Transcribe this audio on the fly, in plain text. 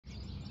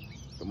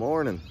Good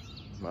morning.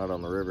 I'm out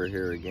on the river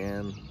here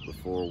again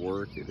before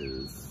work. It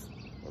is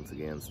once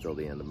again still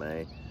the end of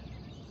May.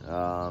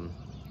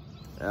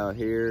 Out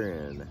here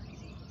and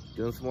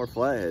doing some more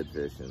flathead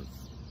fishing.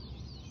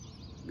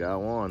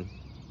 Got one.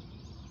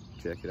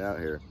 Check it out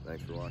here.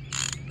 Thanks for watching.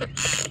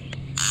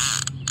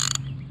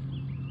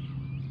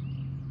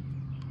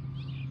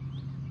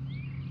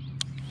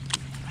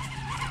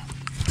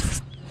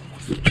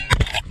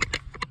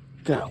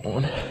 Got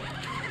one.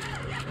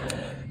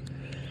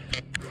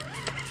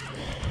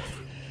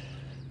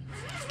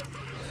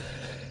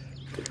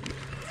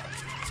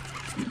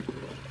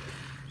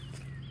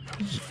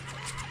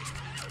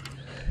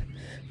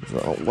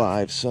 It's a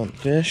live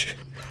sunfish.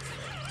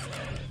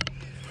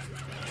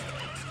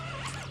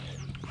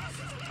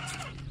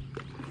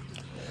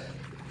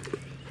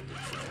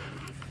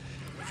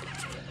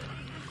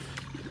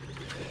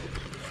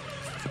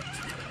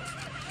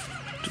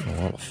 Doing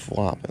a lot of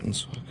flopping,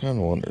 so I kind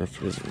of wonder if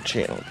there's a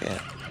channel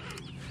gap.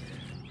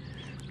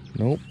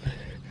 Nope.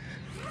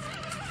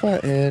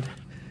 Flathead.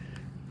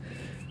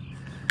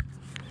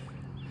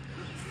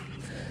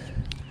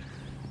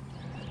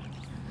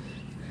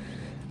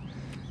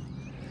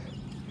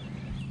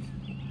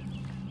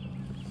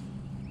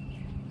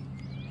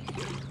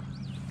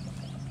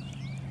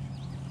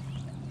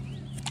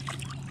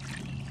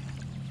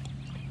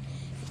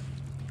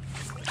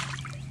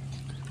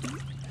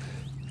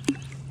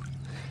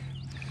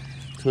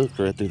 Hooked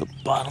right through the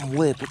bottom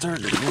lip. It's hard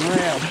to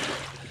grab.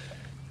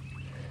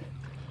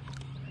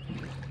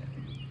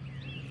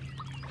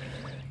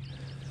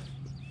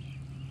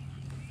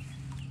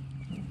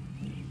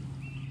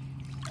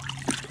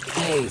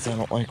 Hey, I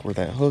don't like where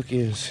that hook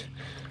is.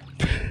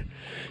 I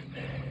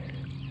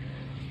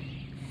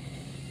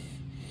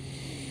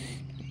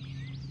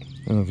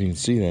don't know if you can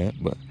see that,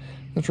 but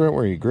that's right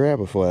where you grab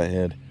a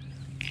flathead.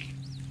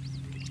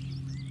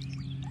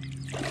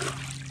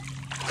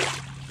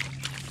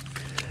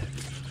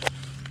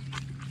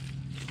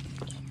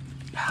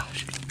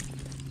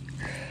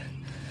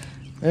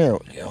 There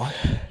we go.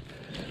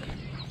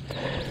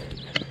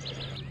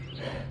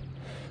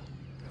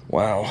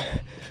 Wow.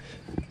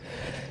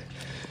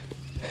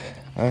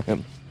 I've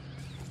been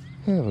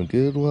having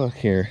good luck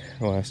here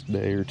the last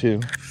day or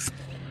two.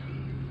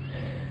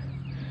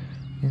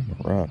 Where's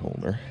my rod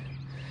holder?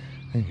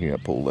 I think he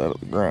got pulled out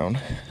of the ground.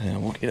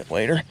 And we'll get it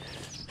later.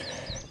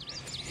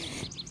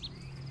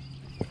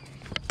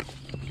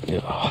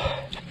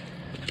 Yeah.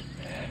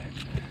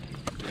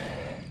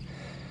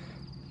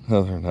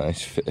 Another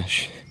nice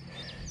fish.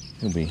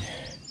 He'll be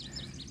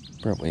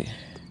probably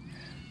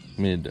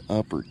mid to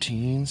upper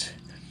teens.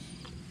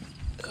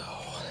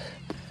 Oh,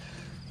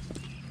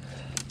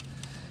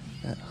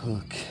 that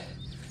hook.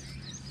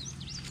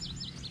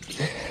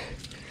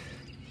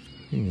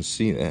 You can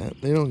see that.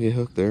 They don't get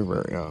hooked there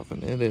very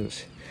often. It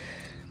is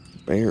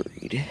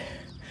buried.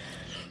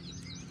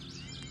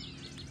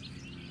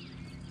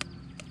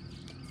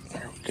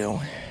 There we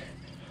go.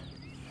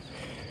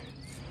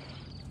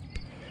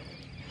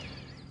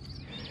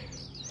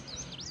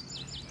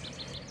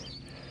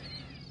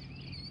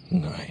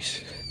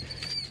 Nice.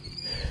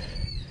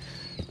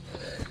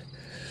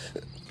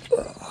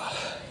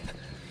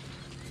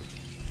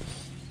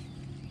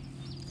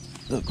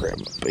 I'll grab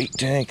my bait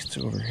tank. It's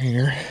over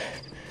here.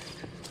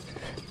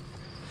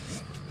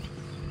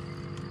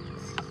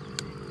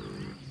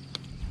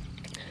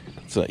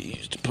 That's what I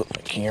used to put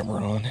my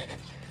camera on.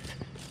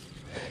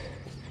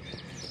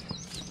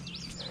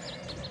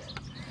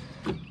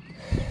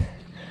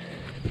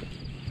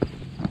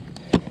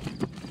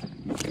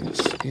 Get a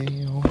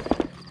scale.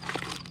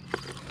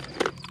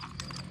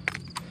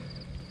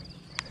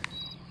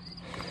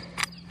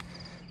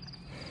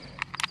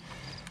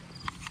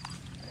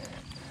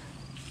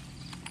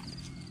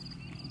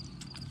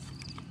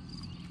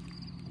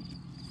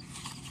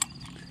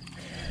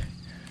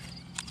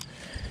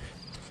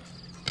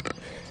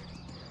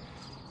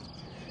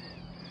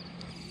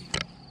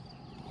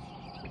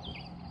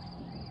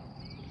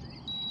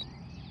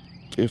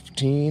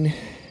 $15.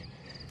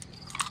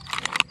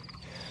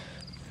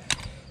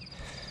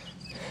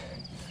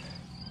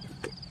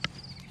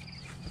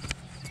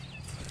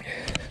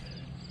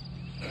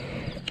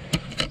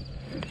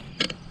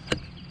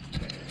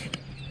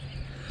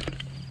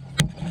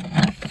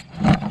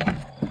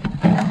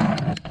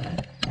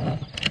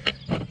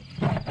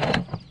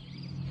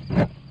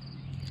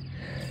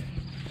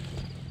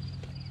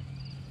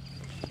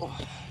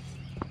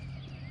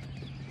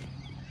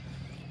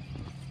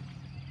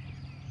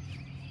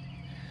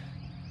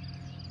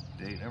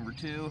 Day number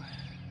 2,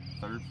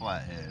 third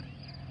flathead.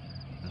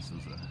 This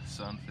is a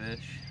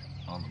sunfish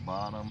on the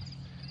bottom,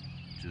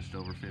 just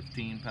over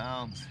 15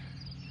 pounds.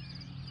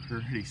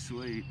 Pretty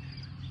sweet.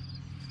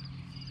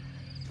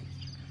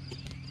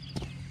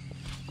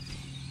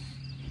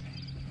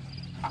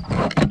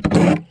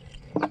 I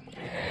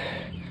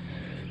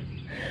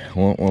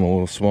want one a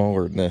little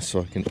smaller than this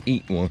so I can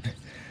eat one.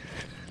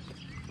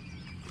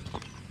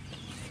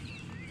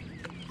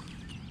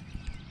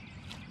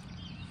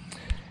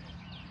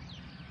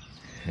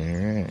 All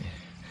right.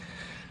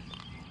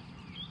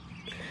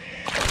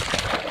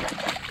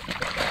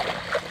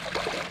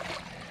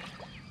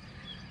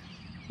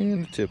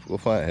 And a typical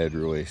flathead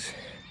release.